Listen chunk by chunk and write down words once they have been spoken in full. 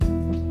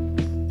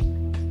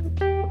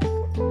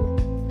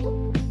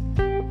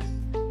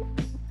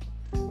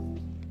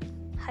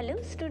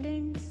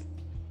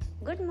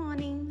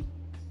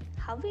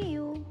how are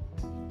you?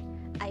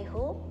 I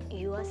hope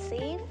you are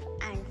safe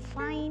and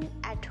fine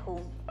at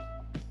home.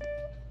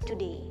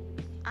 Today,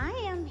 I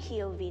am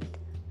here with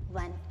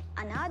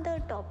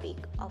another topic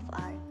of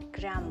our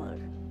grammar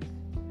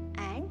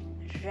and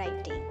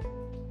writing.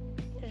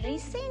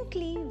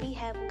 Recently, we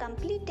have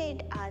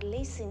completed our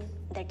lesson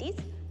that is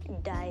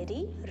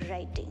diary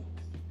writing.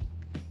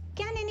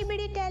 Can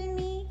anybody tell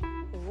me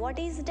what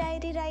is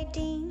diary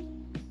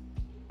writing?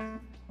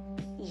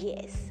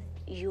 Yes,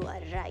 you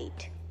are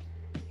right.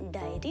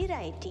 Diary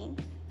writing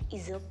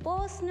is a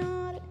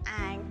personal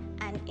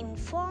and an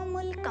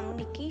informal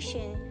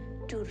communication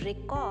to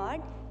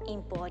record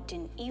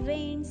important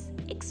events,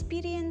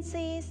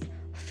 experiences,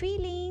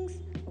 feelings,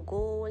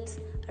 goals,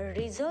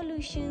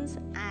 resolutions,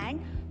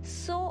 and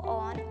so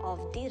on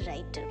of the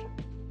writer.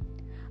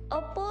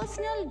 A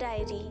personal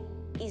diary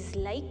is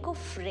like a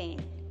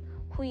friend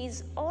who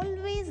is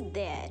always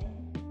there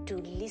to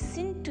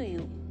listen to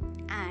you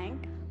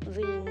and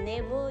will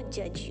never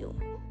judge you.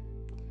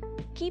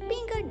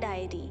 Keeping a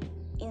diary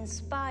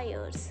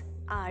inspires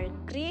our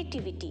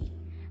creativity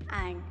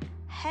and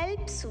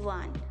helps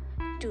one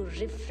to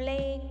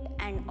reflect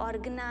and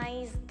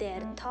organize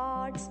their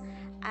thoughts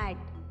at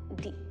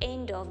the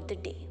end of the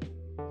day.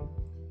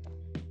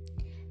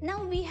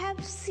 Now we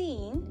have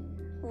seen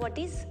what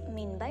is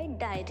meant by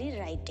diary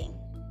writing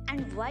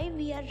and why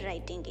we are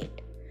writing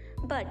it.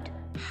 But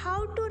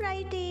how to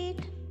write it?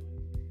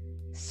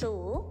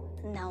 So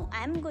now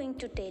I am going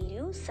to tell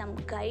you some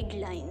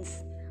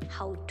guidelines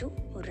how to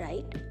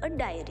write a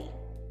diary.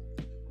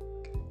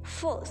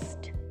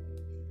 First,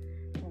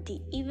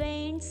 the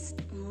events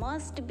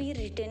must be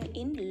written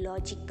in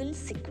logical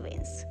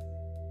sequence.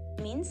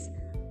 Means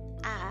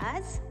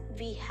as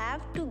we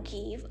have to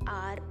give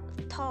our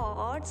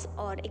thoughts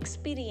or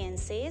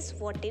experiences,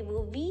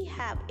 whatever we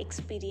have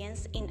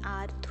experienced in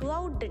our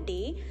throughout the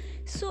day,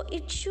 so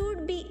it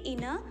should be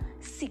in a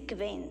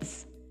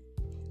sequence.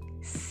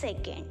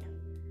 Second,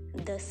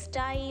 the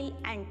style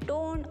and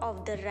tone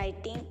of the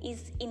writing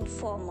is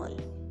informal.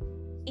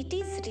 It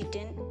is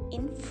written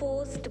in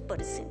first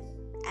person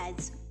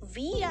as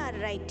we are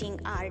writing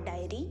our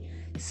diary,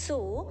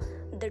 so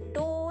the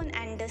tone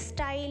and the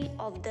style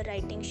of the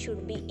writing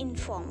should be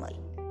informal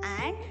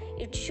and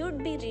it should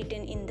be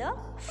written in the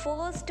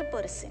first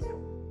person.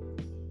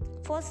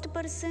 First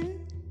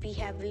person we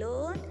have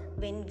learned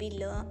in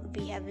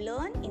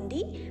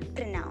the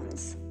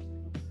pronouns.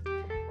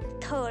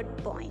 Third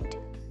point,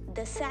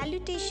 the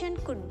salutation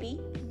could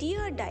be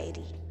Dear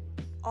Diary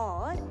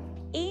or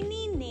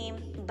any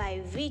name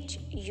by which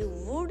you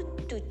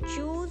would to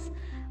choose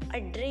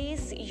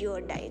address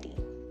your diary.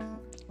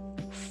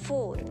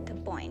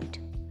 Fourth point,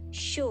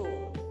 show,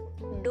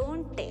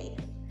 don't tell.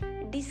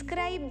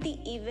 Describe the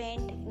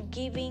event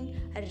giving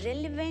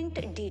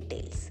relevant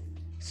details.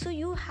 So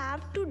you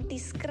have to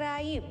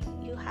describe,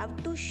 you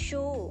have to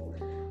show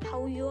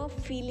how your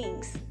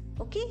feelings,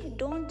 okay?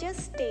 Don't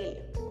just tell.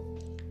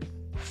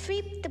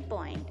 Fifth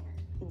point,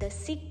 the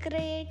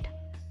secret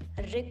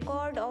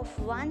record of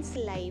one's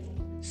life,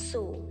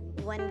 so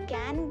one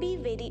can be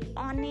very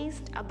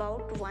honest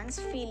about one's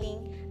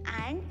feeling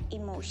and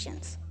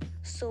emotions.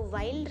 So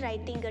while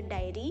writing a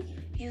diary,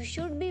 you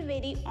should be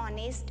very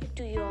honest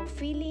to your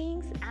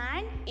feelings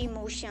and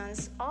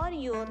emotions or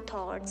your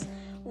thoughts,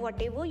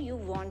 whatever you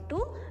want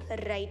to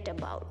write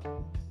about.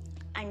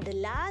 And the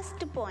last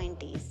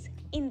point is,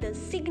 in the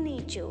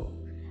signature,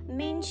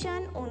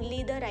 mention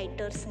only the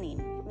writer's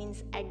name.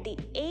 Means at the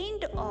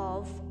end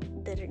of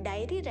the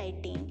diary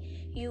writing,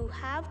 you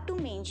have to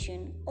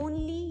mention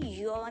only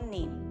your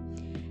name.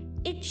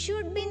 It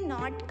should be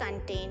not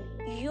contain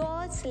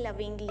yours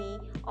lovingly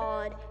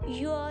or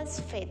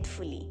yours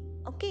faithfully.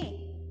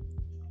 Okay?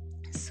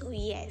 So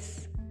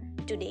yes,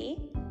 today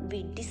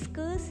we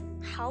discuss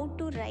how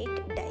to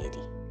write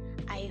diary.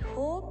 I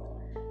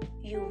hope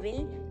you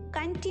will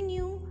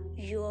continue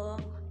your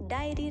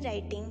diary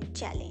writing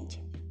challenge.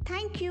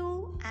 Thank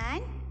you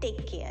and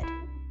take care.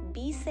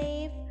 Be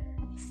safe.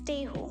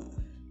 Stay home.